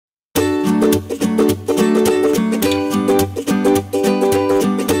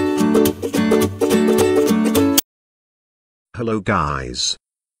Hello guys.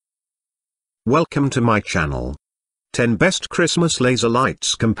 Welcome to my channel. 10 Best Christmas Laser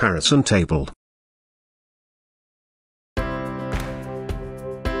Lights Comparison Table.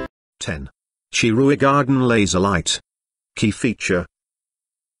 10. ShiRui Garden Laser Light. Key feature: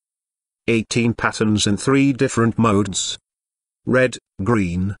 18 patterns in 3 different modes. Red,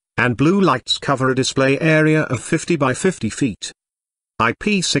 green, and blue lights cover a display area of 50 by 50 feet.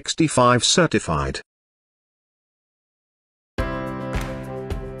 IP65 certified.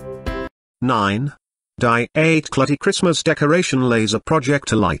 9. Diateklity Christmas Decoration Laser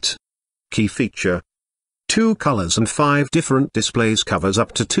Projector Light. Key feature: 2 colors and 5 different displays, covers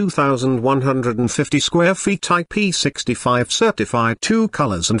up to 2,150 square feet. IP65 certified. 2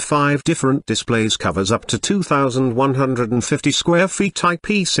 colors and 5 different displays, covers up to 2,150 square feet.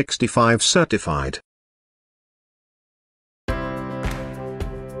 IP65 certified.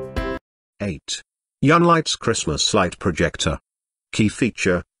 8. YUNLIGHTS Christmas Light Projector. Key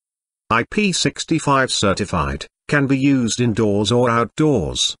feature: IP65 certified, can be used indoors or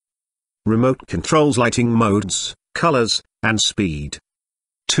outdoors. Remote controls lighting modes, colors, and speed.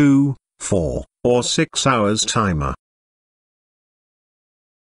 2, 4, or 6 hours timer.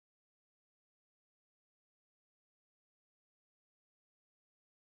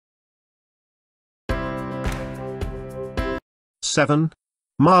 Seven.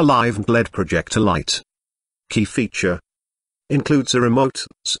 MaLivent LED Projector Light. Key feature: includes a remote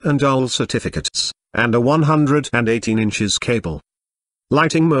and UL certificates, and a 118 inches cable.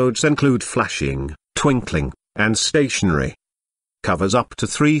 Lighting modes include flashing, twinkling, and stationary. Covers up to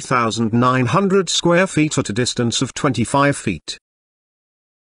 3,900 square feet at a distance of 25 feet.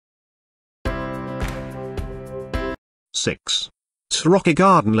 6. SROCKER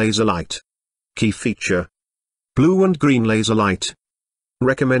Garden Laser Light. Key feature: blue and green laser light.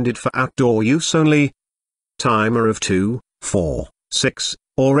 Recommended for outdoor use only. Timer of 2, 4, 6,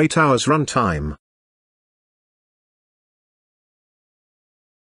 or 8 hours run time.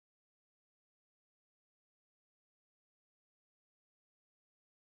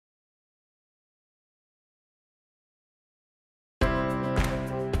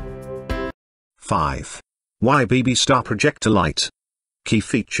 Five. YBB Star Projector Light. Key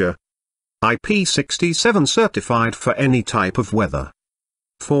feature: IP67 certified for any type of weather.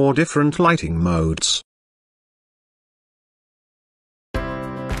 4 different lighting modes.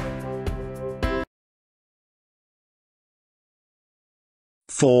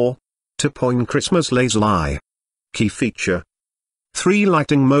 4. Tepoinn Christmas Laser Ligh. Key feature: 3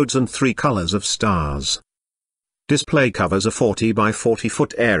 lighting modes and 3 colors of stars. Display covers a 40 by 40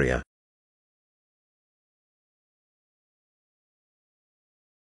 foot area.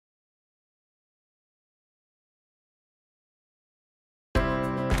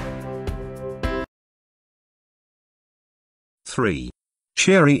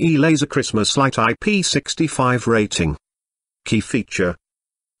 Cheriee Laser Christmas Light IP65 rating. Key feature: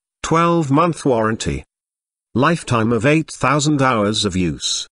 12-month warranty. Lifetime of 8,000 hours of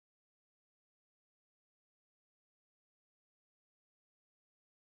use.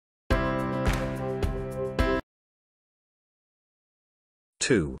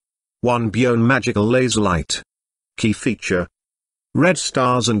 Two. Tepoinn Magical Laser Light. Key feature: red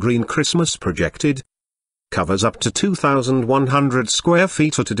stars and green Christmas projected. Covers up to 2,100 square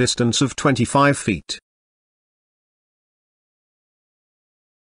feet at a distance of 25 feet.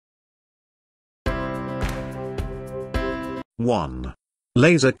 1.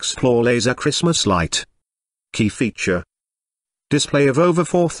 LaserXplore Laser Christmas Light. Key feature: display of over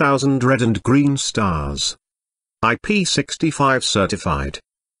 4,000 red and green stars. IP65 certified.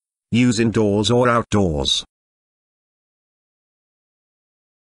 Use indoors or outdoors.